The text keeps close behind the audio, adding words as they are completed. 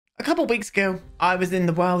A couple weeks ago, I was in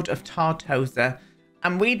the world of Tartosa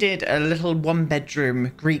and we did a little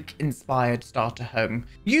one-bedroom Greek-inspired starter home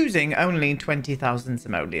using only 20,000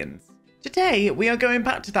 simoleons. Today, we are going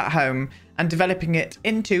back to that home and developing it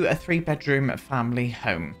into a 3-bedroom family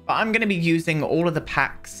home. But I'm going to be using all of the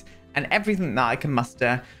packs and everything that I can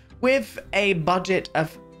muster with a budget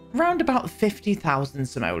of around about 50,000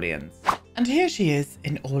 simoleons. And here she is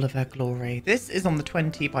in all of her glory. This is on the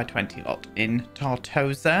 20 by 20 lot in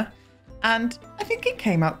Tartosa. And I think it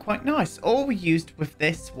came out quite nice. All we used with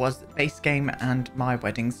this was base game and my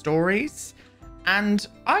wedding stories. And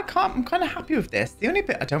I'm kind of happy with this. The only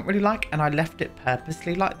bit I don't really like, and I left it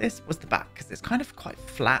purposely like this, was the back. Because it's kind of quite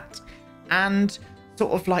flat and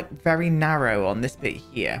sort of like very narrow on this bit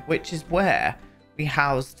here. Which is where we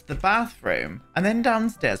housed the bathroom. And then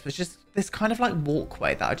downstairs was just this kind of like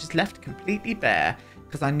walkway that I just left completely bare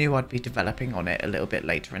because I knew I'd be developing on it a little bit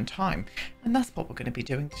later in time. And that's what we're going to be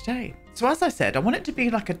doing today. So as I said, I want it to be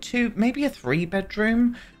like maybe a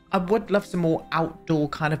 3-bedroom. I would love some more outdoor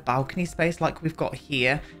kind of balcony space like we've got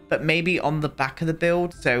here, but maybe on the back of the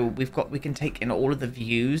build. So we can take in all of the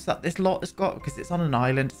views that this lot has got because it's on an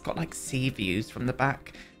island. It's got like sea views from the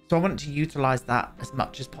back. So I want to utilize that as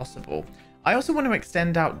much as possible. I also want to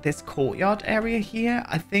extend out this courtyard area here.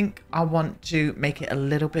 I think I want to make it a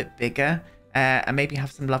little bit bigger and maybe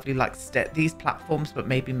have some lovely like these platforms, but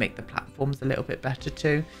maybe make the platforms a little bit better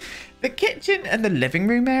too. The kitchen and the living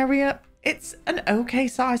room area, it's an okay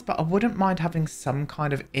size, but I wouldn't mind having some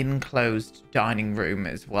kind of enclosed dining room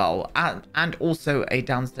as well. And also a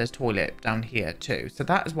downstairs toilet down here too. So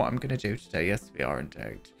that is what I'm going to do today. Yes, we are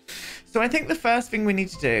indeed. So I think the first thing we need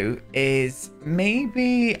to do is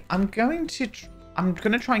maybe I'm going to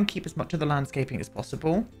try and keep as much of the landscaping as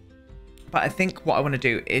possible. But I think what I want to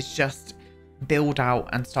do is just build out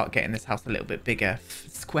and start getting this house a little bit bigger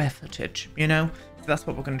square footage, you know? So that's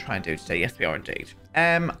what we're going to try and do today. Yes, we are indeed.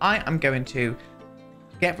 I am going to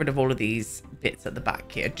get rid of all of these bits at the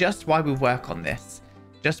back here just while we work on this.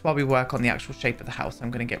 Just while we work on the actual shape of the house,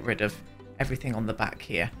 I'm going to get rid of everything on the back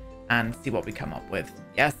here and see what we come up with.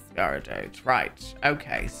 Yes, we are indeed. Right.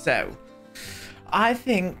 Okay, so I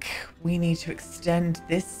think we need to extend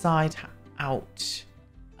this side out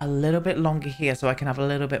a little bit longer here so I can have a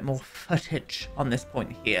little bit more footage on this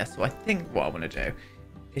point here. So I think what I want to do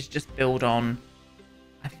is just build on,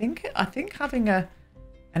 I think having an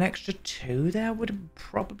extra 2 there would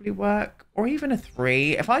probably work, or even a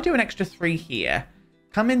 3. If I do an extra 3 here,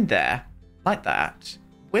 come in there like that,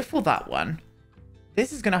 whiffle that one.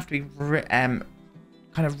 This is going to have to be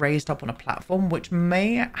kind of raised up on a platform, which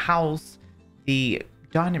may house the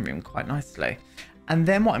dining room quite nicely. And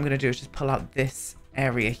then what I'm going to do is just pull out this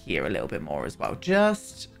area here a little bit more as well.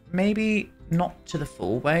 Just maybe not to the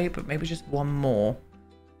full way, but maybe just one more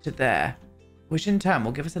to there, which in turn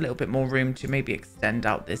will give us a little bit more room to maybe extend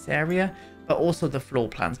out this area. But also the floor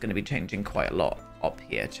plan is going to be changing quite a lot up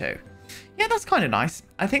here too. Yeah, that's kind of nice.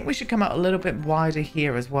 I think we should come out a little bit wider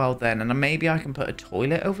here as well then. And maybe I can put a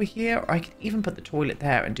toilet over here, or I can even put the toilet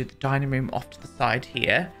there and do the dining room off to the side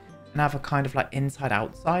here and have a kind of like inside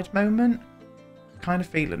outside moment. Kind of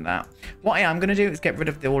feeling that. What I am going to do is get rid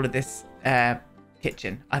of all of this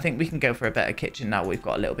kitchen. I think we can go for a better kitchen now we've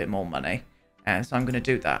got a little bit more money. So I'm going to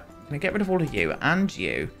do that. I'm going to get rid of all of you, and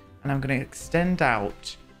I'm going to extend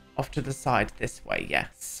out off to the side this way.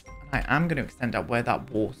 Yes. I am going to extend out where that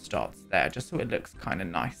wall starts there, just so it looks kind of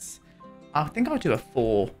nice. I think I'll do a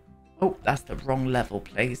 4. Oh, that's the wrong level,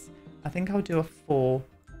 please. I think I'll do a 4.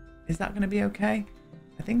 Is that going to be okay?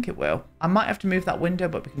 I think it will. I might have to move that window,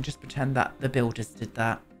 but we can just pretend that the builders did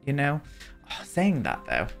that, you know? Oh, saying that,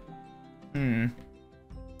 though.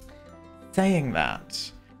 Saying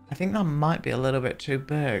that, I think that might be a little bit too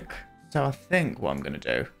big. So I think what I'm going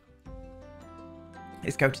to do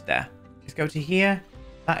is go to there. Let's go to here.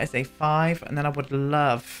 That is a 5, and then I would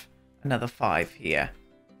love another 5 here.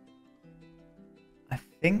 I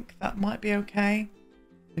think that might be okay.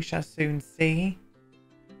 We shall soon see.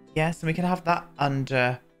 Yes, and we can have that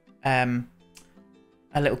under a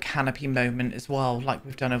little canopy moment as well, like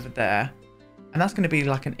we've done over there. And that's going to be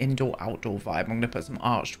like an indoor-outdoor vibe. I'm going to put some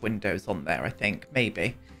arched windows on there, I think.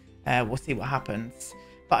 Maybe. We'll see what happens.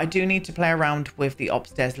 But I do need to play around with the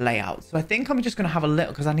upstairs layout. So I think I'm just going to have a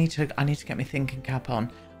little, because I need to get my thinking cap on.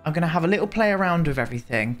 I'm going to have a little play around with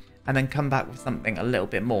everything and then come back with something a little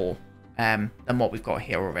bit more than what we've got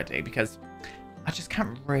here already, because I just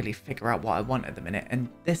can't really figure out what I want at the minute, and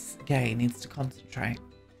this gay needs to concentrate.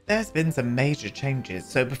 There's been some major changes,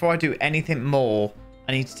 so before I do anything more,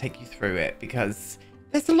 I need to take you through it, because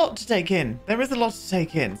there's a lot to take in. There is a lot to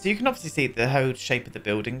take in. So you can obviously see the whole shape of the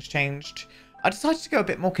building's changed. I decided to go a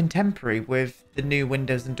bit more contemporary with the new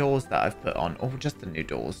windows and doors that I've put on, or just the new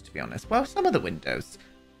doors, to be honest. Well, some of the windows.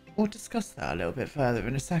 We'll discuss that a little bit further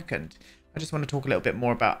in a second. I just want to talk a little bit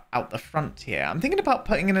more about out the front here. I'm thinking about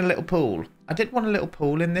putting in a little pool. I did want a little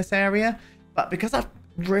pool in this area, but because I've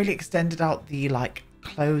really extended out the like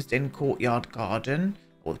closed-in courtyard garden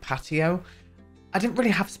or the patio, I didn't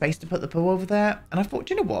really have space to put the pool over there. And I thought,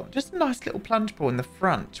 you know what? Just a nice little plunge pool in the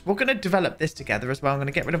front. We're going to develop this together as well. I'm going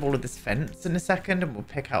to get rid of all of this fence in a second and we'll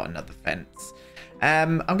pick out another fence.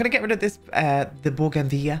 I'm going to get rid of this, the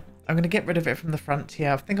bougainvillea. I'm going to get rid of it from the front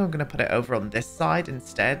here. I think I'm going to put it over on this side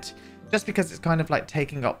instead. Just because it's kind of like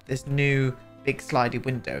taking up this new big slidey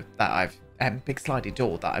window that I've, big slidey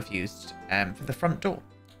door that I've used for the front door.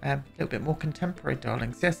 A little bit more contemporary,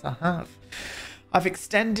 darlings. Yes, I have. I've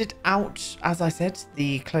extended out, as I said,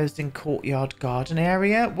 the closed-in courtyard garden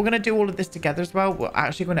area. We're going to do all of this together as well. We're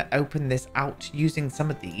actually going to open this out using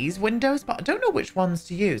some of these windows, but I don't know which ones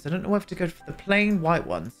to use. I don't know whether to go for the plain white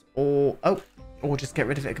ones or just get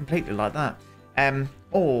rid of it completely like that.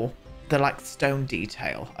 Or the like stone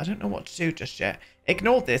detail. I don't know what to do just yet.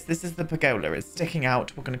 Ignore this. This is the pergola. It's sticking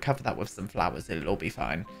out. We're going to cover that with some flowers. It'll all be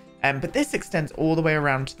fine. But this extends all the way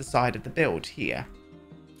around to the side of the build here.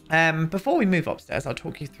 Before we move upstairs, I'll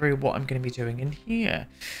talk you through what I'm going to be doing in here.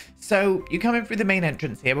 So you come in through the main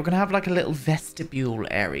entrance here. We're going to have like a little vestibule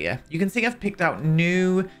area. You can see I've picked out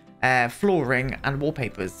new flooring and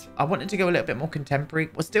wallpapers. I wanted to go a little bit more contemporary.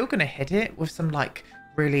 We're still going to hit it with some like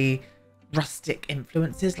really rustic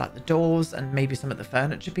influences like the doors and maybe some of the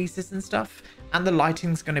furniture pieces and stuff. And the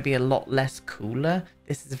lighting's going to be a lot less cooler.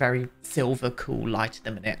 This is a very silver cool light at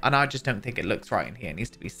the minute. And I just don't think it looks right in here. It needs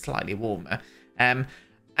to be slightly warmer.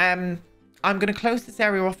 I'm going to close this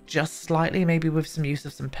area off just slightly, maybe with some use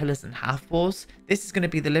of some pillars and half walls. This is going to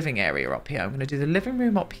be the living area up here. I'm going to do the living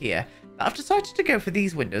room up here. But I've decided to go for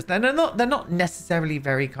these windows. They're not necessarily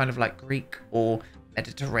very kind of like Greek or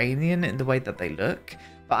Mediterranean in the way that they look.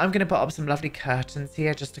 But I'm going to put up some lovely curtains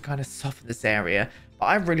here just to kind of soften this area. But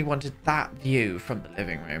I really wanted that view from the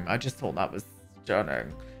living room. I just thought that was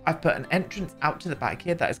stunning. I've put an entrance out to the back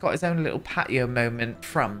here that has got its own little patio moment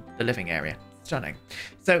from the living area. Stunning.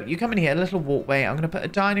 So you come in here, a little walkway. I'm going to put a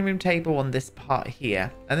dining room table on this part here.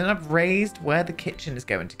 And then I've raised where the kitchen is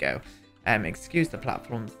going to go. Excuse the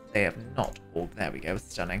platforms. They have not all... There we go.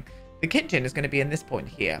 Stunning. The kitchen is going to be in this point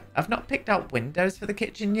here. I've not picked out windows for the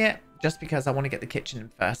kitchen yet, just because I want to get the kitchen in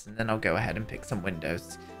first, and then I'll go ahead and pick some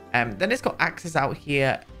windows. Then it's got access out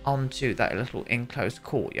here onto that little enclosed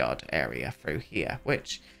courtyard area through here,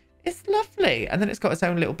 which is lovely. And then it's got its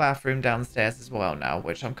own little bathroom downstairs as well now,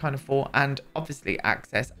 which I'm kind of for. And obviously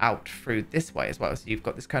access out through this way as well. So you've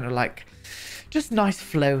got this kind of like just nice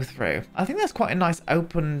flow through. I think that's quite a nice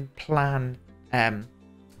open plan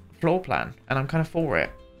floor plan, and I'm kind of for it.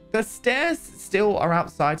 The stairs still are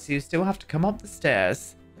outside, so you still have to come up the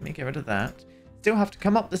stairs. Let me get rid of that. Still have to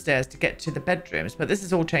come up the stairs to get to the bedrooms, but this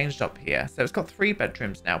is all changed up here. So it's got 3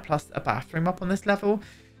 bedrooms now, plus a bathroom up on this level.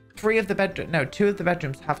 2 of the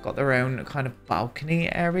bedrooms have got their own kind of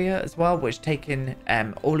balcony area as well, which take in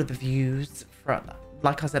all of the views from,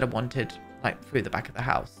 like I said, I wanted like through the back of the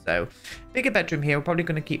house. So bigger bedroom here. We're probably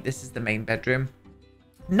going to keep this as the main bedroom.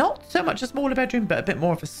 Not so much a smaller bedroom, but a bit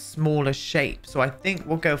more of a smaller shape. So I think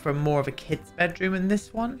we'll go for more of a kid's bedroom in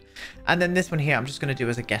this one. And then this one here, I'm just going to do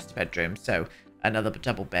as a guest bedroom. So another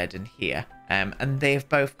double bed in here. And they've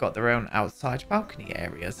both got their own outside balcony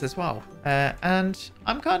areas as well. And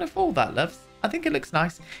I'm kind of for that, loves. I think it looks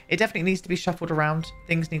nice. It definitely needs to be shuffled around.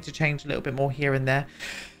 Things need to change a little bit more here and there.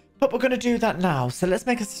 But we're going to do that now. So let's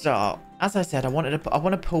make a start. As I said, I want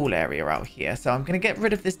a pool area out here. So I'm going to get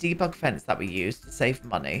rid of this debug fence that we used to save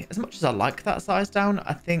money. As much as I like that size down,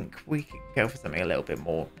 I think we could go for something a little bit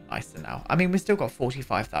more nicer now. I mean, we've still got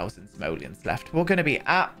 45,000 simoleons left. We're going to be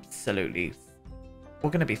absolutely...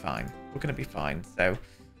 We're going to be fine. We're going to be fine. So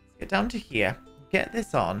let's get down to here. Get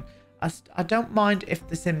this on. I don't mind if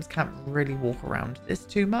the Sims can't really walk around this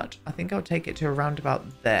too much. I think I'll take it to around about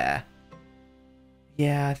there.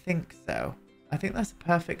 Yeah, I think so. I think that's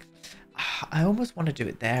perfect. I almost want to do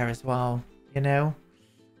it there as well, you know?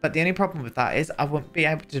 But the only problem with that is I won't be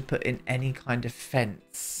able to put in any kind of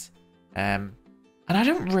fence. And I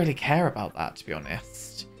don't really care about that, to be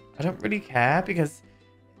honest. I don't really care because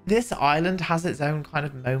this island has its own kind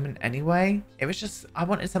of moment anyway. It was just, I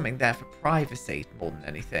wanted something there for privacy more than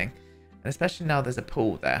anything. And especially now there's a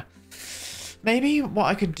pool there. Maybe what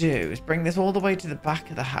I could do is bring this all the way to the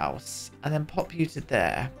back of the house and then pop you to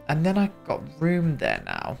there. And then I've got room there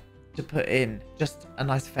now to put in just a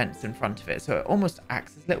nice fence in front of it. So it almost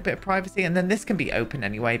acts as a little bit of privacy. And then this can be open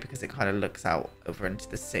anyway because it kind of looks out over into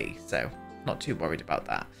the sea. So not too worried about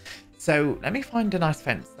that. So let me find a nice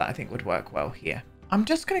fence that I think would work well here. I'm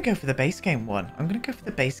just going to go for the base game one. I'm going to go for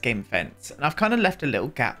the base game fence. And I've kind of left a little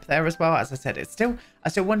gap there as well. As I said, I still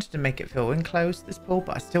wanted to make it feel enclosed, this pool,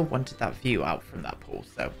 but I still wanted that view out from that pool.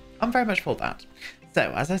 So I'm very much for that.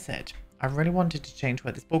 So as I said, I really wanted to change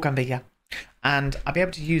where this ball can be here. And I'll be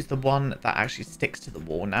able to use the one that actually sticks to the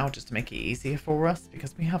wall now, just to make it easier for us,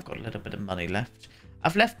 because we have got a little bit of money left.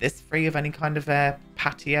 I've left this free of any kind of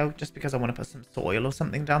patio, just because I want to put some soil or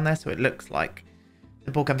something down there, so it looks like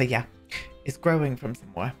the bougainvillea is growing from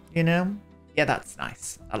somewhere, you know? Yeah, that's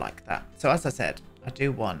nice. I like that. So as I said, I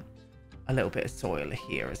do want a little bit of soil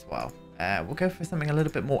here as well. We'll go for something a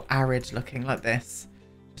little bit more arid looking like this,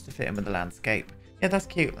 just to fit in with the landscape. Yeah, that's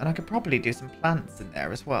cute. And I could probably do some plants in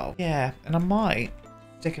there as well. Yeah, and I might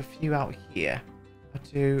stick a few out here. I'll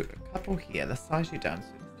do a couple here. The size you down so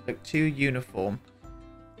they look too uniform.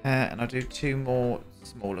 And I'll do 2 more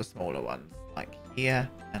smaller ones, like here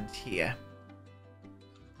and here.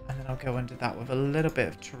 And then I'll go under that with a little bit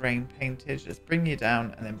of terrain painted. Just bring you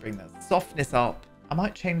down and then bring that softness up. I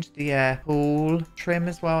might change the pool trim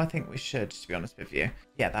as well. I think we should, to be honest with you.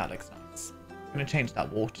 Yeah, that looks nice. I'm going to change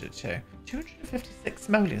that water too. 256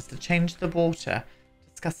 simoleons to change the water.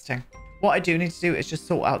 Disgusting. What I do need to do is just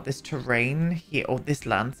sort out this terrain here, or this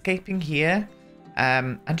landscaping here.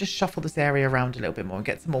 And just shuffle this area around a little bit more and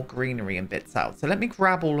get some more greenery and bits out. So let me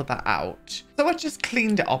grab all of that out. So I just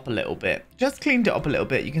cleaned it up a little bit.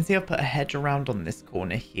 You can see I've put a hedge around on this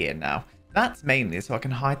corner here now. That's mainly so I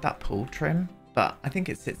can hide that pool trim, but I think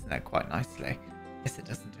it sits in there quite nicely. Yes, it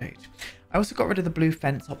does indeed. I also got rid of the blue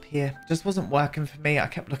fence up here. Just wasn't working for me. I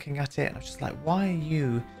kept looking at it and I was just like, why are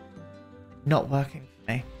you not working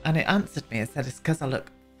for me? And it answered me and said, it's because I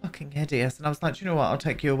look fucking hideous. And I was like, do you know what? I'll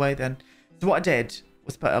take you away then. So what I did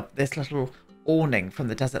was put up this little awning from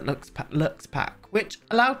the Desert Looks pack, which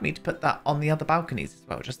allowed me to put that on the other balconies as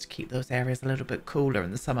well, just to keep those areas a little bit cooler in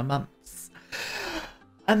the summer months.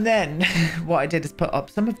 And then what I did is put up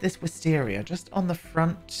some of this wisteria just on the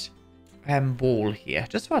front wall here,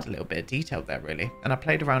 just to add a little bit of detail there, really. And I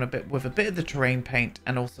played around a bit with a bit of the terrain paint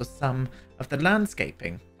and also some of the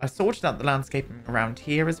landscaping. I sorted out the landscaping around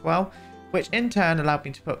here as well, which in turn allowed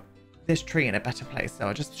me to put this tree in a better place. So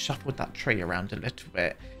I just shuffled that tree around a little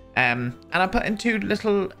bit, and I put in 2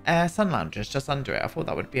 little sun loungers just under it. I thought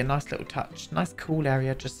that would be a nice little touch, nice cool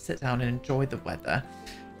area just to sit down and enjoy the weather.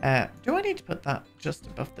 Do I need to put that just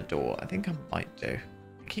above the door? I think I might do.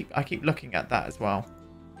 I keep looking at that as well.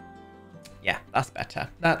 Yeah, that's better.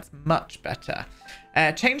 That's much better.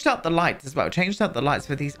 Changed out the lights as well. Changed out the lights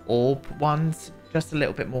for these orb ones, just a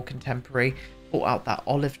little bit more contemporary. Brought out that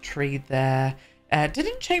olive tree there.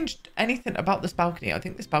 Didn't change anything about this balcony. I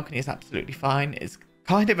think this balcony is absolutely fine. It's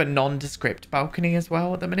kind of a nondescript balcony as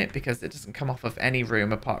well at the minute, because it doesn't come off of any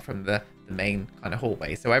room apart from the main kind of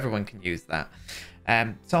hallway, so everyone can use that.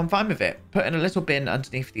 So I'm fine with it. Putting a little bin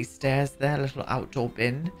underneath these stairs there, a little outdoor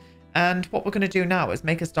bin. And what we're going to do now is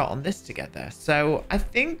make a start on this together. So I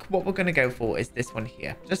think what we're going to go for is this one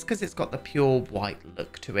here, just because it's got the pure white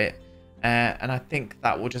look to it. And I think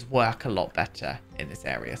that will just work a lot better in this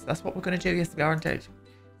area. So that's what we're going to do. Yes, we are indeed.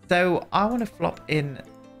 So I want to flop in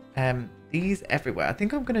these everywhere. I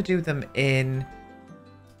think I'm going to do them in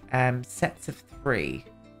sets of 3.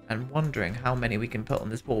 And wondering how many we can put on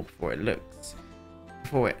this wall before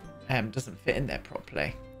it doesn't fit in there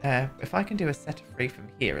properly. If I can do a set of 3 from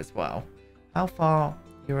here as well. How far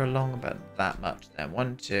you're along about that much then?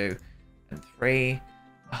 1, 2, and 3.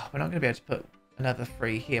 Oh, we're not going to be able to put another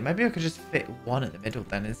 3 here. Maybe I could just fit 1 in the middle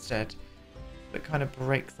then instead. It kind of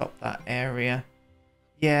breaks up that area.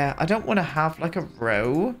 Yeah, I don't want to have like a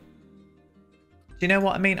row. Do you know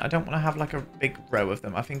what I mean? I don't want to have like a big row of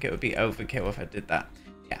them. I think it would be overkill if I did that.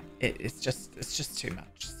 Yeah, it's just too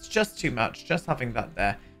much. It's just too much. Just having that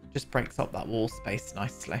there just breaks up that wall space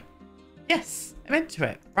nicely. Yes, I'm into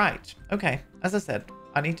it. Right. Okay. As I said,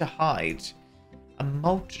 I need to hide a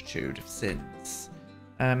multitude of sins.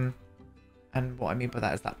 And what I mean by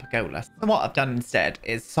that is that pergola. So what I've done instead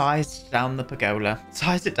is sized down the pergola,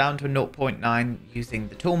 sized it down to a 0.9 using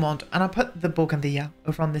the tool mod, and I put the bougainvillea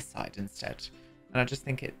over on this side instead. And I just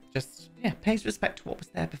think it just, yeah, pays respect to what was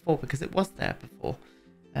there before, because it was there before.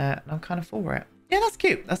 And I'm kind of for it. Yeah, that's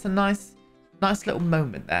cute. That's a nice little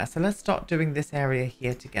moment there. So let's start doing this area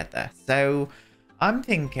here together. So I'm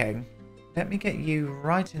thinking, let me get you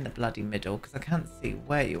right in the bloody middle, because I can't see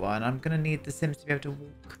where you are. And I'm going to need the Sims to be able to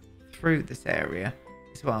walk through this area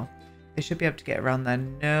as well. They should be able to get around there,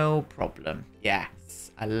 no problem.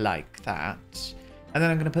 Yes, I like that. And then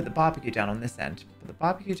I'm going to put the barbecue down on this end. Put the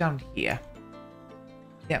barbecue down here.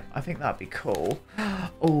 Yep, I think that'd be cool.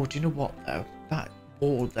 Oh, do you know what though? That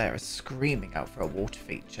wall there is screaming out for a water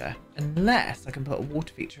feature. Unless I can put a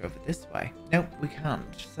water feature over this way. Nope, we can't.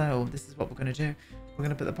 So this is what we're going to do. We're going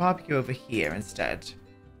to put the barbecue over here instead.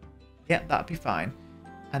 Yep, that'd be fine.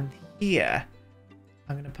 And here,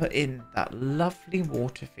 I'm going to put in that lovely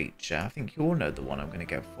water feature. I think you all know the one I'm going to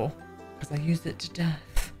go for. Because I used it to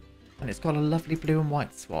death. And it's got a lovely blue and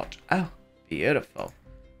white swatch. Oh, beautiful.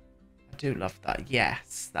 I do love that.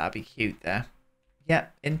 Yes, that'd be cute there.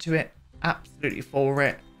 Yep, into it. Absolutely for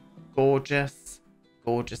it. Gorgeous.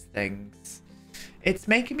 Gorgeous things. It's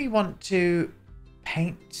making me want to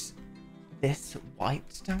paint this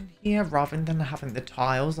white down here rather than having the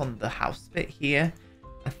tiles on the house bit here.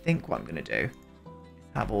 I think what I'm going to do is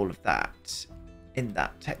have all of that in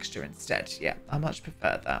that texture instead. Yeah, I much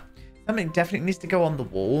prefer that. Something definitely needs to go on the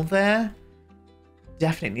wall there.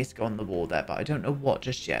 Definitely needs to go on the wall there, but I don't know what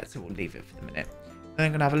just yet, so we'll leave it for the minute. And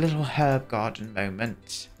I'm going to have a little herb garden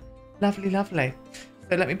moment. Lovely, lovely.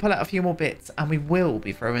 So let me pull out a few more bits and we will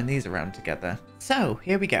be throwing these around together. So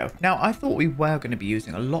here we go. Now I thought we were going to be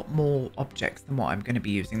using a lot more objects than what I'm going to be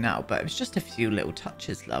using now, but it was just a few little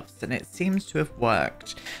touches, loves, and it seems to have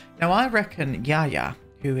worked. Now I reckon Yaya,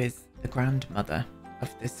 who is the grandmother of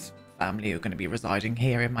this family who are going to be residing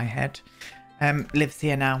here in my head, lives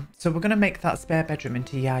here now. So we're going to make that spare bedroom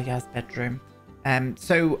into Yaya's bedroom.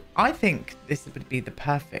 So I think this would be the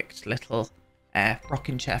perfect little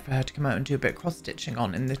rocking chair for her to come out and do a bit of cross stitching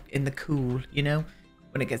on in the cool, you know,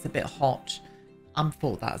 when it gets a bit hot. I'm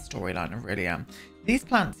for that storyline, I really am. These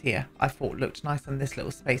plants here I thought looked nice on this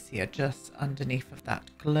little space here just underneath of that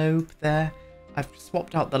globe there. I've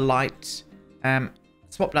swapped out the light,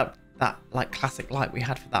 swapped out that like classic light we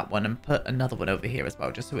had for that one and put another one over here as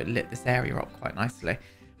well, just so it lit this area up quite nicely.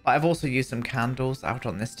 But I've also used some candles out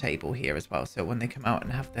on this table here as well, so when they come out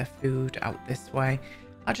and have their food out this way,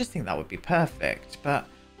 I just think that would be perfect. But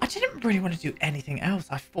I didn't really want to do anything else.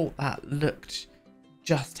 I thought that looked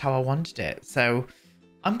just how I wanted it, so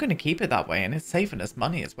I'm going to keep it that way, and it's saving us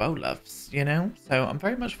money as well, loves, you know, so I'm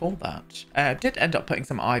very much for that. Did end up putting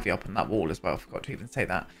some ivy up on that wall as well. I forgot to even say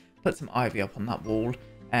that. Put some ivy up on that wall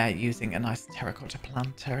using a nice terracotta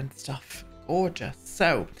planter and stuff. Gorgeous.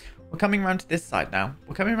 So we're coming around to this side now.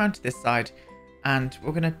 We're coming around to this side and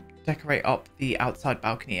we're going to decorate up the outside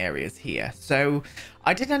balcony areas here. So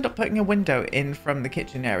I did end up putting a window in from the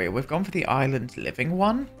kitchen area. We've gone for the island living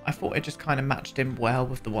one. I thought it just kind of matched in well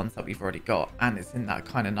with the ones that we've already got, and it's in that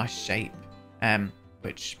kind of nice shape,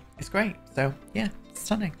 which is great. So yeah,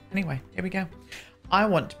 stunning. Anyway, here we go. I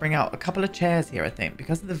want to bring out a couple of chairs here, I think,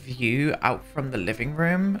 because of the view out from the living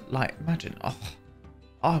room. Like, imagine, oh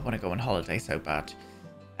I want to go on holiday so bad.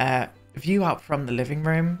 View out from the living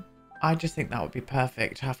room. I just think that would be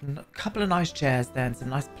perfect. Having a couple of nice chairs there and some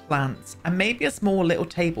nice plants. And maybe a small little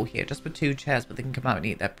table here just with 2 chairs where they can come out and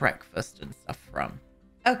eat their breakfast and stuff from.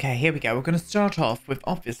 Okay, here we go. We're going to start off with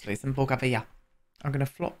obviously some bougainvillea. I'm going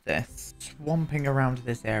to flop this, swamping around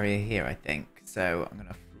this area here, I think. So I'm going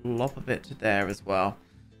to flop a bit to there as well.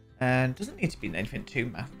 And doesn't need to be anything too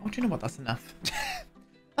massive. Oh, do you know what? That's enough.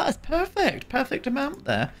 That is perfect. Perfect amount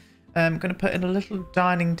there. I'm going to put in a little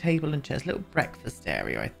dining table and chairs, little breakfast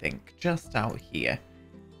area, I think, just out here.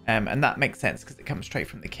 And that makes sense because it comes straight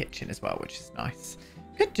from the kitchen as well, which is nice.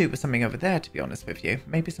 Could do with something over there, to be honest with you.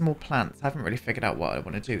 Maybe some more plants. I haven't really figured out what I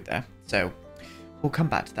want to do there. So we'll come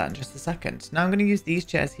back to that in just a second. Now I'm going to use these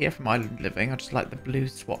chairs here from Island Living. I just like the blue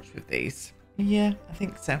swatch with these. Yeah, I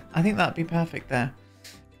think so. I think that'd be perfect there.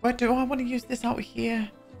 Where do I want to use this out here?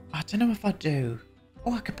 I don't know if I do.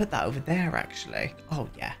 Oh, I could put that over there, actually. Oh,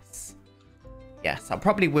 yes. Yes, I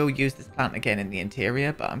probably will use this plant again in the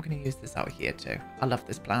interior, but I'm going to use this out here too. I love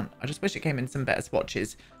this plant. I just wish it came in some better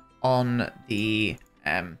swatches on the,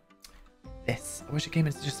 this. I wish it came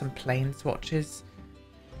in just some plain swatches.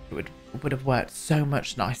 It would have worked so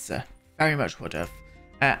much nicer. Very much would have.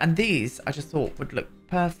 And these, I just thought would look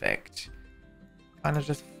perfect. Kind of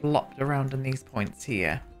just flopped around in these points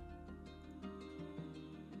here.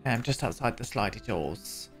 Just outside the slidey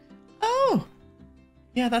doors. Oh,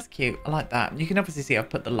 yeah, that's cute. I like that. You can obviously see I've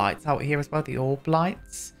put the lights out here as well, the orb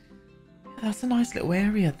lights. Yeah, that's a nice little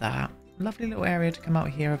area, that. Lovely little area to come out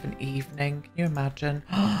here of an evening. Can you imagine?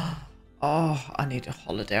 Oh, I need a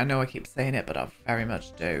holiday. I know I keep saying it, but I very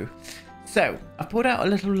much do. So, I've pulled out a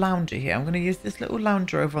little lounger here. I'm going to use this little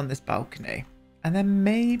lounger over on this balcony. And then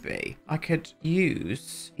maybe I could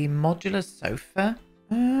use the modular sofa.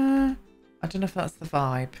 I don't know if that's the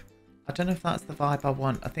vibe. I don't know if that's the vibe I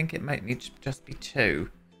want. I think it might need to just be 2.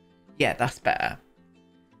 Yeah, that's better.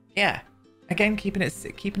 Yeah. Again, keeping it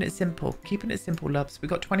simple. Keeping it simple, loves. We've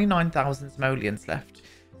got 29,000 simoleons left.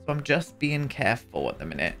 So I'm just being careful at the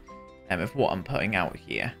minute of what I'm putting out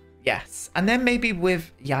here. Yes. And then maybe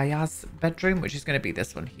with Yaya's bedroom, which is going to be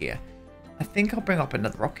this one here. I think I'll bring up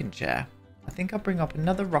another rocking chair.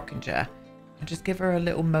 And just give her a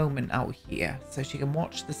little moment out here so she can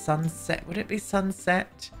watch the sunset. Would it be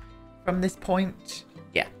sunset from this point?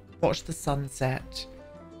 Yeah, watch the sunset.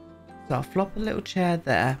 So I'll flop a little chair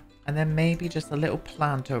there, and then maybe just a little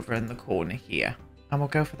plant over in the corner here. And we'll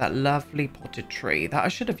go for that lovely potted tree that I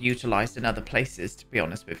should have utilized in other places, to be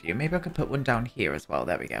honest with you. Maybe I could put one down here as well.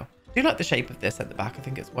 There we go. I do like the shape of this at the back. I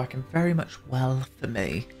think it's working very much well for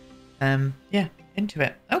me. Yeah, into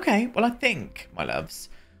it. Okay, well, I think, my loves,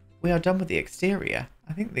 we are done with the exterior.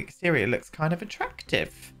 I think the exterior looks kind of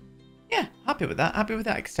attractive. Yeah, happy with that. Happy with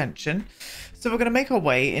that extension. So we're going to make our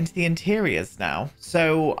way into the interiors now.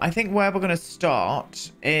 So I think where we're going to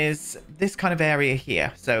start is this kind of area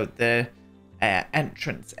here. So the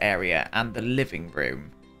entrance area and the living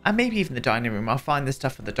room. And maybe even the dining room. I'll find the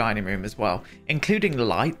stuff for the dining room as well, including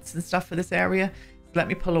lights and stuff for this area. So let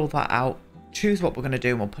me pull all that out, choose what we're going to do,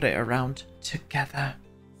 and we'll put it around together.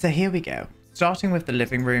 So here we go. Starting with the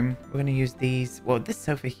living room, we're going to use these, well, this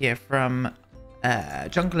sofa here from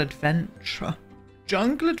Jungle Adventure.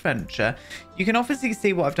 You can obviously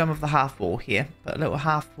see what I've done with the half wall here. Put a little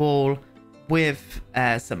half wall with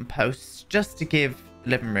some posts just to give the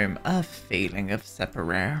living room a feeling of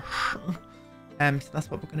separation. So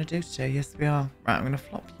that's what we're going to do today. Yes, we are. Right, I'm going to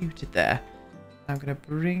flop you to there. I'm going to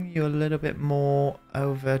bring you a little bit more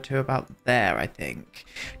over to about there, I think.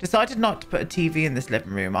 Decided not to put a TV in this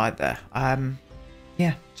living room either.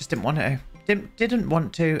 Yeah, just didn't want to. Didn't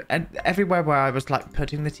want to. And everywhere where I was like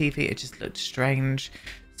putting the TV, it just looked strange.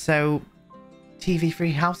 So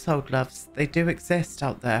TV-free household loves, they do exist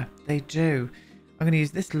out there. They do. I'm going to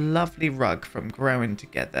use this lovely rug from Growing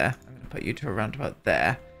Together. I'm going to put you to around about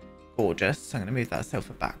there. Gorgeous. So I'm going to move that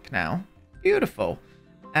sofa back now. Beautiful.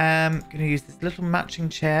 Going to use this little matching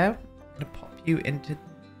chair. I'm going to pop you into,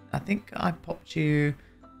 I think I popped you,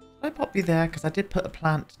 did I pop you there? Because I did put a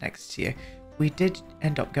plant next to you. We did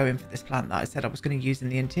end up going for this plant that I said I was going to use in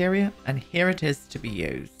the interior, and here it is to be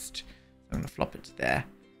used. So I'm going to flop it to there,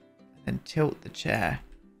 and then tilt the chair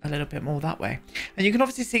a little bit more that way. And you can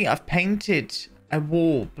obviously see I've painted a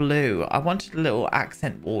wall blue. I wanted a little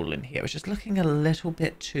accent wall in here. It was just looking a little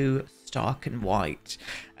bit too stark and white.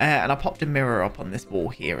 And I popped a mirror up on this wall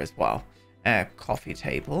here as well. Coffee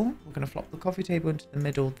table. We're going to flop the coffee table into the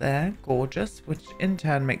middle there. Gorgeous. Which in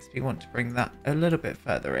turn makes me want to bring that a little bit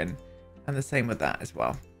further in. And the same with that as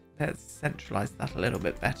well. Let's centralize that a little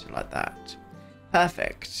bit better like that.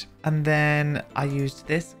 Perfect. And then I used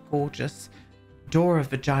this gorgeous Dora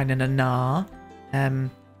Vagina Nana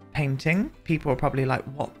painting. People are probably like,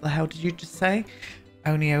 what the hell did you just say?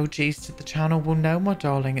 Only OGs to the channel will know, my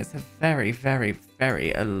darling. It's a very, very,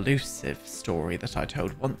 very elusive story that I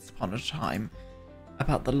told once upon a time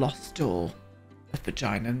about the lost door of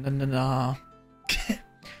Vagina Nana.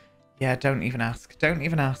 Yeah, don't even ask. Don't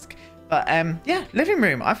even ask. But yeah, living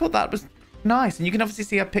room. I thought that was nice. And you can obviously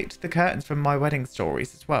see I picked the curtains from my wedding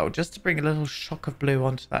stories as well, just to bring a little shock of blue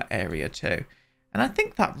onto that area too. And I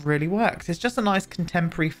think that really works. It's just a nice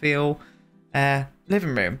contemporary feel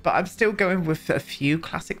living room. But I'm still going with a few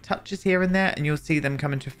classic touches here and there. And you'll see them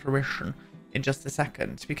come into fruition in just a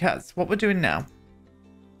second. Because what we're doing now,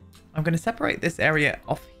 I'm going to separate this area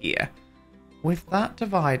off here with that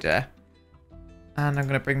divider. And I'm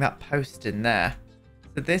going to bring that post in there.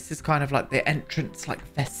 So this is kind of like the entrance, like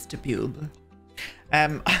vestibule.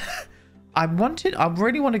 I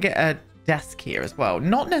really want to get a desk here as well.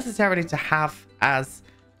 Not necessarily to have as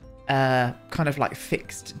a kind of like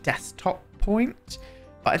fixed desktop point.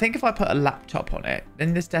 But I think if I put a laptop on it,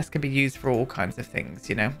 then this desk can be used for all kinds of things,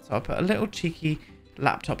 you know. So I'll put a little cheeky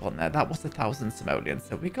laptop on there. That was 1,000 simoleons,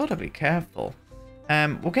 so we got to be careful.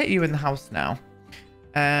 We'll get you in the house now.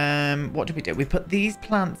 What did we do? We put these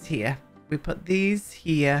plants here. We put these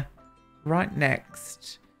here right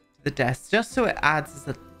next to the desk, just so it adds as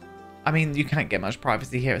a, I mean, you can't get much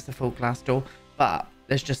privacy here. It's a full glass door, but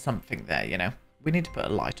there's just something there, you know. We need to put a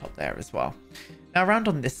light up there as well. Now around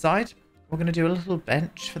on this side, we're going to do a little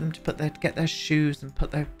bench for them to get their shoes and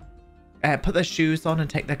put their shoes on and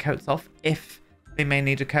take their coats off if they may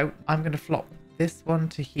need a coat. I'm going to flop this one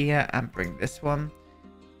to here and bring this one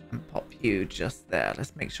and pop you just there.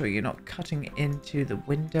 Let's make sure you're not cutting into the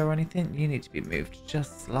window or anything. You need to be moved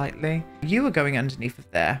just slightly. You are going underneath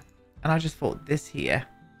of there, and I just thought this here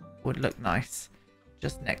would look nice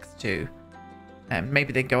just next to,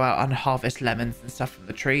 maybe they go out and harvest lemons and stuff from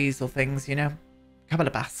the trees or things, you know. Couple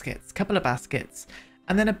of baskets,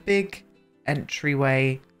 and then a big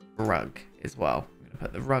entryway rug as well. I'm gonna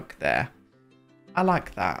put the rug there. I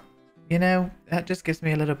like that, you know. That just gives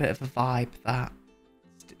me a little bit of a vibe. That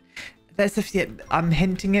There's a few, I'm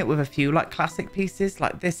hinting it with a few like classic pieces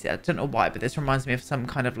like this. I don't know why, but this reminds me of some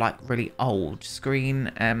kind of like really old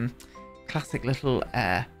screen, classic little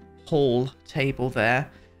hall table there,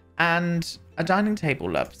 and a dining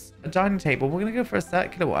table, loves. A dining table. We're going to go for a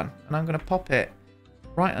circular one, and I'm going to pop it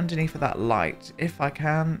right underneath of that light. If I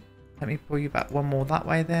can, let me pull you back one more that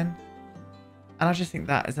way then. And I just think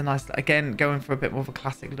that is a nice, again, going for a bit more of a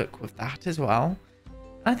classic look with that as well.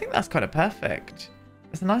 And I think that's kind of perfect.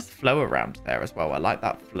 There's a nice flow around there as well. I like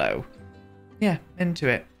that flow. Yeah, into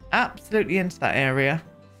it. Absolutely into that area.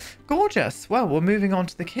 Gorgeous. Well, we're moving on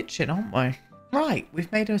to the kitchen, aren't we? Right,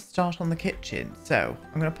 we've made a start on the kitchen. So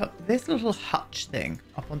I'm going to put this little hutch thing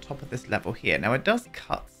up on top of this level here. Now, it does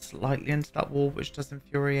cut slightly into that wall, which does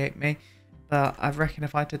infuriate me. But I reckon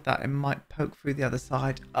if I did that, it might poke through the other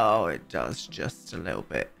side. Oh, it does just a little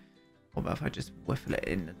bit. What about if I just whiffle it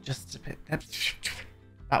in just a bit?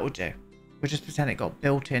 That would do. We'll just pretend it got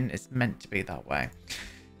built in. It's meant to be that way.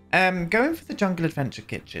 Going for the Jungle Adventure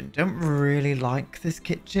kitchen. Don't really like this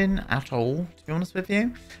kitchen at all, to be honest with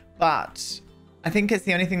you. But I think it's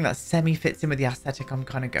the only thing that semi-fits in with the aesthetic I'm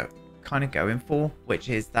kind of going for, which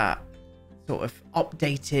is that sort of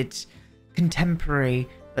updated, contemporary,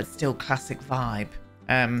 but still classic vibe.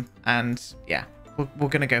 And yeah, we're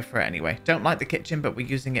going to go for it anyway. Don't like the kitchen, but we're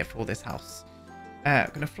using it for this house. I'm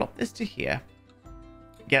going to flop this to here.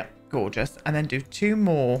 Yep, gorgeous. And then do 2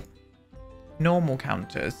 more normal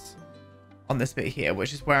counters on this bit here,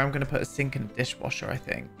 which is where I'm going to put a sink and a dishwasher, I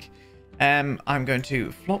think. I'm going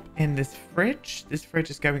to flop in this fridge. This fridge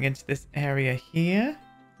is going into this area here.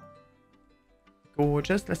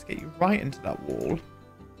 Gorgeous. Let's get you right into that wall.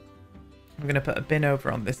 I'm going to put a bin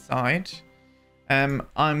over on this side.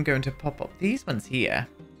 I'm going to pop up these ones here.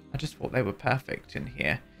 I just thought they were perfect in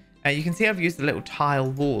here. You can see I've used a little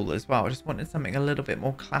tile wall as well. I just wanted something a little bit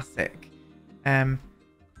more classic to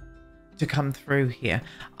come through here.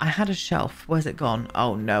 I had a shelf. Where's it gone?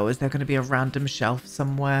 Oh no, is there going to be a random shelf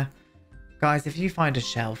somewhere? Guys, if you find a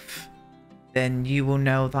shelf, then you will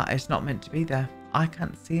know that it's not meant to be there. I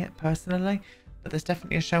can't see it personally, but there's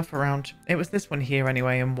definitely a shelf around. It was this one here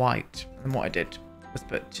anyway in white. And what I did was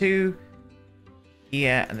put 2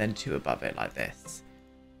 here and then 2 above it like this.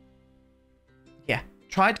 Yeah,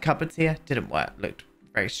 tried cupboards here, didn't work. Looked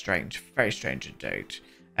very strange indeed.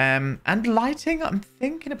 And lighting, I'm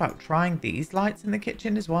thinking about trying these lights in the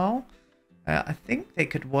kitchen as well. I think they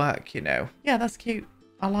could work, you know. Yeah, that's cute.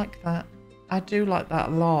 I like that. I do like that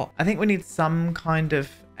a lot. I think we need some kind of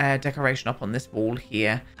decoration up on this wall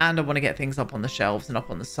here. And I want to get things up on the shelves and up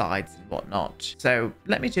on the sides and whatnot. So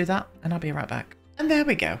let me do that and I'll be right back. And there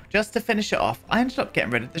we go. Just to finish it off, I ended up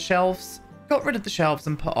getting rid of the shelves. Got rid of the shelves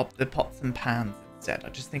and put up the pots and pans instead. I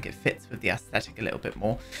just think it fits with the aesthetic a little bit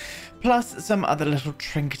more. Plus some other little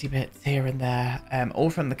trinkety bits here and there. All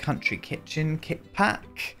from the Country Kitchen kit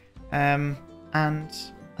pack. And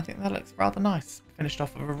I think that looks rather nice. Finished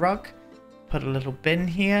off with a rug. Put a little bin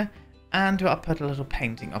here. And I put a little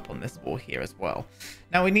painting up on this wall here as well.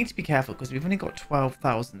 Now, we need to be careful because we've only got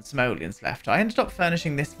 12,000 simoleons left. I ended up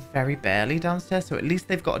furnishing this very barely downstairs. So at least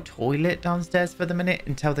they've got a toilet downstairs for the minute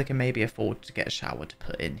until they can maybe afford to get a shower to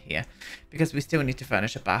put in here. Because we still need to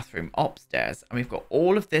furnish a bathroom upstairs. And we've got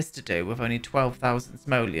all of this to do with only 12,000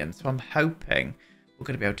 simoleons. So I'm hoping we're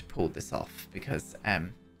going to be able to pull this off. Because,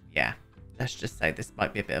 yeah, let's just say this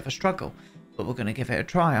might be a bit of a struggle. But we're going to give it a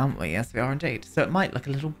try, aren't we? Yes, we are indeed. So it might look a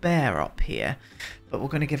little bare up here, but we're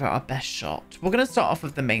going to give it our best shot. We're going to start off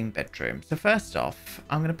with the main bedroom. So first off,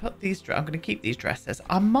 I'm going to put these, I'm going to keep these dressers.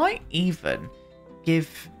 I might even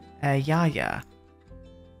give Yaya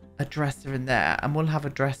a dresser in there, and we'll have a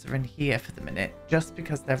dresser in here for the minute, just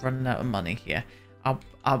because they're running out of money here.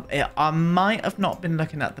 I might have not been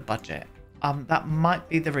looking at the budget. That might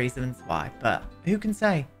be the reasons why, but who can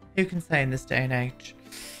say? Who can say in this day and age?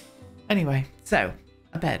 Anyway, so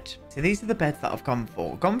a bed. So these are the beds that I've gone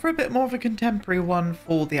for. Gone for a bit more of a contemporary one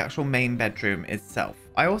for the actual main bedroom itself.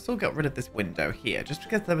 I also got rid of this window here just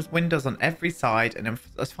because there was windows on every side and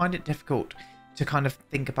I find it difficult to kind of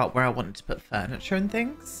think about where I wanted to put furniture and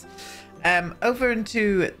things. Over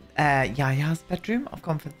into Yaya's bedroom, I've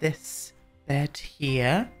gone for this bed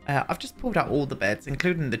here. I've just pulled out all the beds,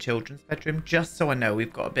 including the children's bedroom, just so I know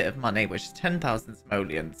we've got a bit of money, which is 10,000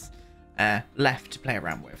 simoleons. Left to play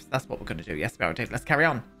around with. So that's what we're going to do. Yes, we are. Let's carry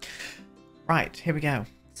on. Right, here we go.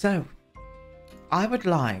 So, I would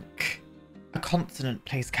like a consonant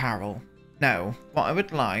plays carol. No, what I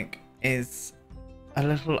would like is a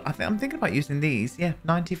little, I'm thinking about using these. Yeah,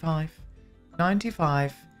 95.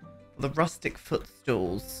 95 for the rustic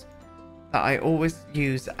footstools that I always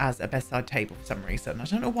use as a bedside table for some reason. I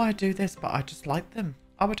don't know why I do this, but I just like them.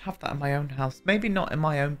 I would have that in my own house. Maybe not in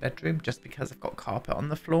my own bedroom, just because I've got carpet on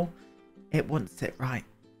the floor. It wouldn't sit right.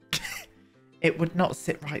 It would not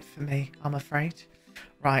sit right for me, I'm afraid.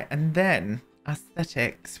 Right, and then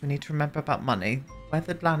aesthetics. We need to remember about money.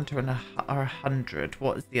 Weathered lantern are 100.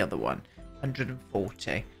 What is the other one?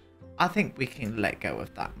 140. I think we can let go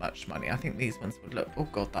of that much money. I think these ones would look... Oh,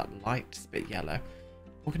 God, that light's a bit yellow.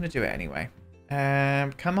 We're going to do it anyway.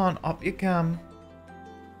 Come on, up you come.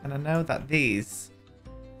 And I know that these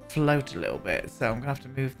float a little bit, so I'm going to have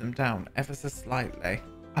to move them down ever so slightly.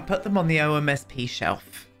 I put them on the OMSP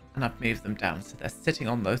shelf, and I've moved them down, so they're sitting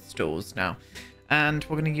on those stools now. And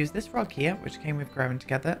we're going to use this rug here, which came with Growing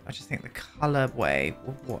Together. I just think the colorway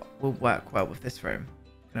will work well with this room.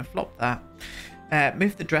 I'm going to flop that.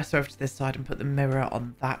 Move the dresser over to this side and put the mirror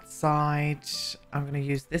on that side. I'm going to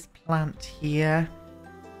use this plant here.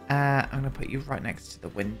 I'm going to put you right next to the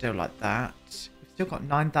window like that. We've still got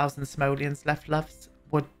 9,000 simoleons left, loves.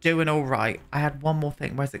 We're doing all right. I had one more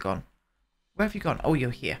thing. Where's it gone? Where have you gone? Oh,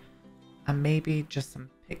 you're here. And maybe just some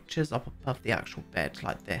pictures up above the actual bed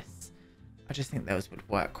like this. I just think those would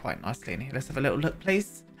work quite nicely in here. Let's have a little look,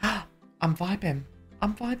 please. I'm vibing.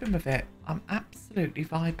 I'm vibing with it. I'm absolutely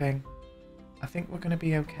vibing. I think we're going to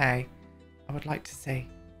be okay. I would like to see.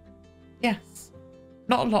 Yes.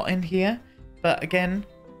 Not a lot in here. But again,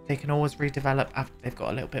 they can always redevelop after they've got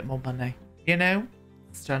a little bit more money. You know?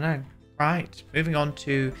 Stunning. Right. Moving on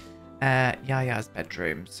to Yaya's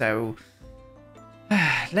bedroom. So...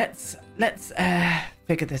 let's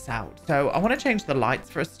figure this out. So I want to change the lights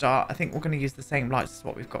for a start. I think we're going to use the same lights as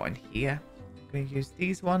what we've got in here. I'm going to use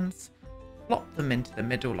these ones, flop them into the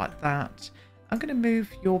middle like that. I'm going to move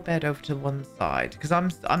your bed over to one side because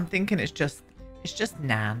I'm thinking it's just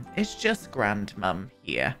Nan, it's just Grandmum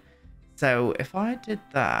here. So if I did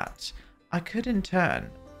that, I could in turn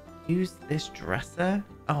use this dresser.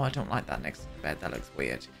 Oh, I don't like that next to the bed. That looks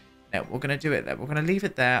weird. No, we're going to do it there. We're going to leave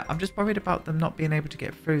it there. I'm just worried about them not being able to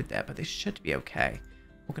get through there, but they should be okay.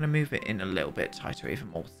 We're going to move it in a little bit tighter even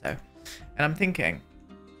more so. And I'm thinking,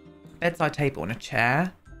 bedside table and a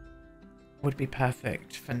chair would be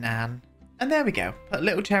perfect for Nan. And there we go. Put a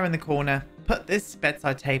little chair in the corner. Put this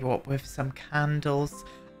bedside table up with some candles.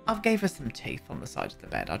 I've gave her some teeth on the side of the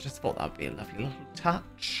bed. I just thought that would be a lovely little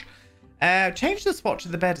touch. Changed the swatch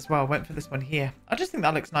of the bed as well. Went for this one here. I just think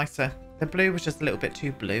that looks nicer. The blue was just a little bit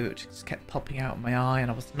too blue. It just kept popping out of my eye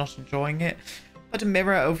and I was not enjoying it. Put a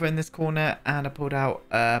mirror over in this corner and I pulled out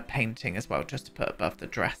a painting as well just to put above the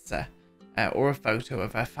dresser. Or a photo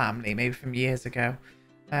of her family, maybe from years ago.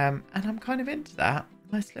 And I'm kind of into that.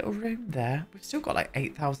 Nice little room there. We've still got like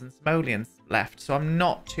 8,000 simoleons left, so I'm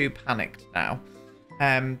not too panicked now.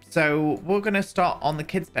 So we're going to start on the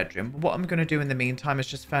kids' bedroom. What I'm going to do in the meantime is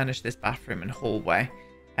just furnish this bathroom and hallway.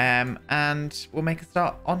 And we'll make a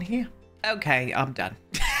start on here. Okay, I'm done.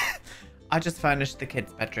 I just furnished the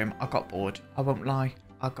kids' bedroom. I got bored. I won't lie.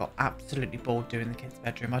 I got absolutely bored doing the kids'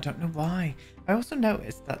 bedroom. I don't know why. I also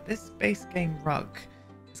noticed that this base game rug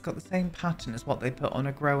has got the same pattern as what they put on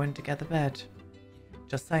a Growing Together bed.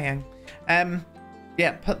 Just saying.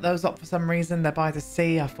 Yeah, put those up for some reason. They're by the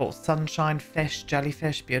sea. I thought sunshine, fish,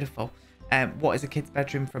 jellyfish, beautiful. What is a kid's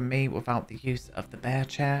bedroom from me without the use of the bear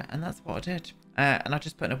chair? And that's what I did. And I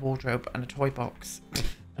just put in a wardrobe and a toy box.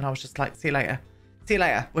 And I was just like, see you later. See you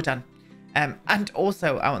later. We're done. And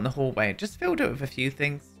also out in the hallway, just filled it with a few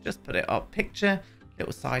things. Just put it up. Picture,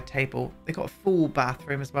 little side table. They got a full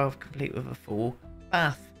bathroom as well, complete with a full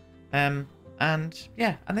bath. And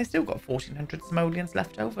yeah, and they still got 1,400 simoleons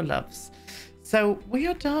left over, loves. So we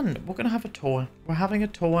are done. We're going to have a tour. We're having a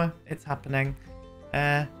tour. It's happening.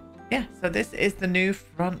 Yeah, so this is the new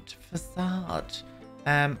front facade.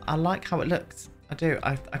 I like how it looks. I do.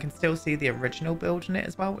 I can still see the original build in it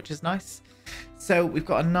as well, which is nice. So we've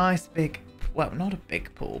got a nice big, well, not a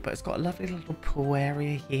big pool, but it's got a lovely little pool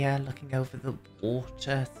area here looking over the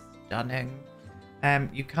water. Stunning.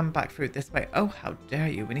 You come back through this way. Oh, how dare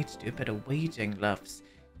you. We need to do a bit of weeding, loves.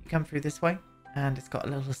 You come through this way. And it's got a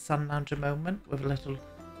little sun lounger moment with a little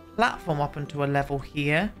platform up onto a level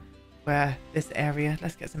here. Where this area,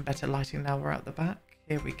 let's get some better lighting now we're out the back.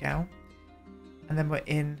 Here we go. And then we're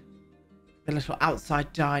in the little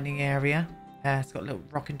outside dining area. It's got a little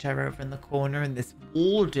rocking chair over in the corner in this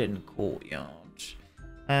walled-in courtyard.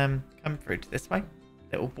 Come through to this way.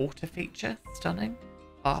 Little water feature. Stunning.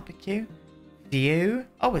 Barbecue. View.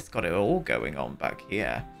 Oh, it's got it all going on back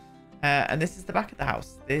here. And this is the back of the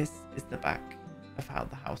house. This is the back of how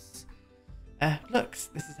the house looks.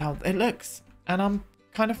 This is how it looks. And I'm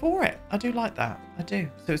kind of for it. I do like that. I do.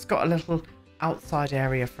 So it's got a little outside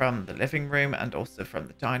area from the living room and also from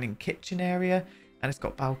the dining kitchen area. And it's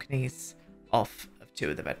got balconies off 2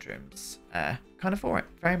 of the bedrooms. Kind of for it.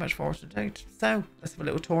 Very much for it indeed. So let's have a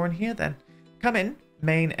little tour in here then. Come in.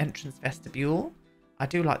 Main entrance vestibule. I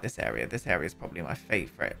do like this area. This area is probably my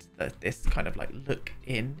favourite. This kind of like look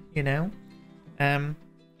in, you know.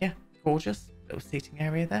 Yeah, gorgeous. Little seating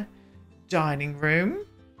area there. Dining room.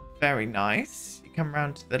 Very nice. You come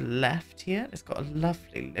around to the left here. It's got a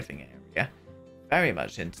lovely living area. Very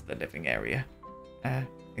much into the living area. I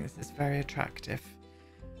think this is very attractive.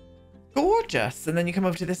 Gorgeous. And then you come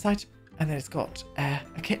over to this side and then it's got a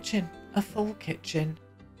kitchen. A full kitchen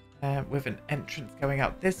with an entrance going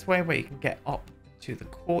out this way where you can get up to the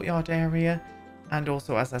courtyard area, and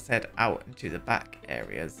also, as I said, out into the back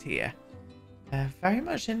areas here. Very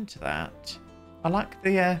much into that. I like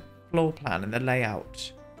the floor plan and the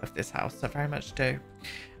layout of this house. I very much do.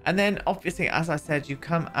 And then obviously, as I said, you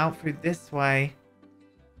come out through this way,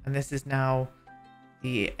 and this is now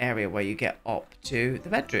the area where you get up to the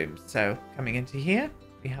bedrooms. So coming into here,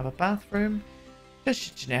 we have a bathroom.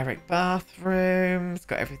 Just a generic bathroom. It's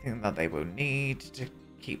got everything that they will need to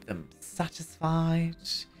keep them satisfied.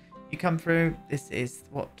 You come through, this is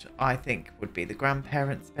what I think would be the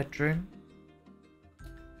grandparents' bedroom.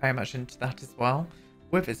 Very much into that as well,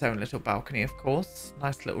 with its own little balcony, of course.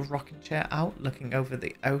 Nice little rocking chair out, looking over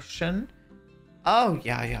the ocean. Oh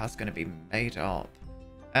yeah, it's going to be made up.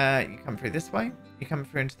 You come through this way. You come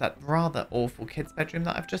through into that rather awful kids' bedroom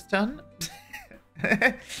that I've just done.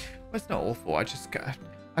 Well, it's not awful. I just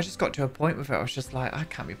got to a point with it. I was just like, I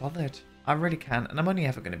can't be bothered. I really can't. And I'm only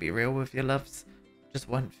ever going to be real with you, loves. Just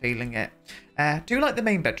weren't feeling it. Do like the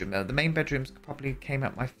main bedroom, though. The main bedrooms probably came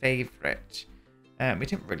out my favourite. We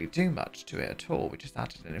didn't really do much to it at all. We just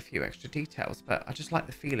added in a few extra details. But I just like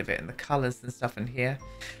the feel of it and the colours and stuff in here.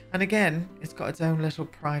 And again, it's got its own little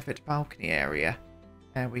private balcony area.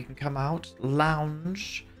 Where you can come out,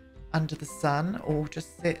 lounge under the sun, or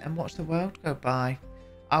just sit and watch the world go by.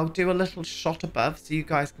 I'll do a little shot above so you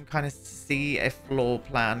guys can kind of see a floor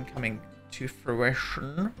plan coming to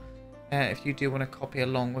fruition. If you do want to copy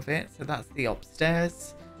along with it. So that's the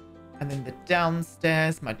upstairs. And then the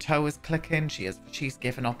downstairs, my toe is clicking. She's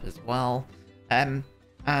given up as well. And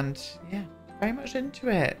yeah, very much into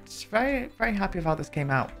it. Very, very happy with how this came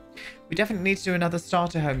out. We definitely need to do another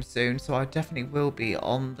starter home soon. So I definitely will be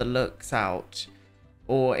on the looks out.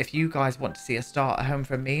 Or if you guys want to see a starter home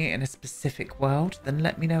from me in a specific world, then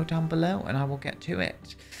let me know down below and I will get to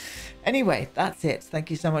it. Anyway, that's it. Thank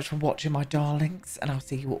you so much for watching, my darlings, and I'll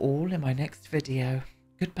see you all in my next video.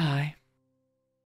 Goodbye.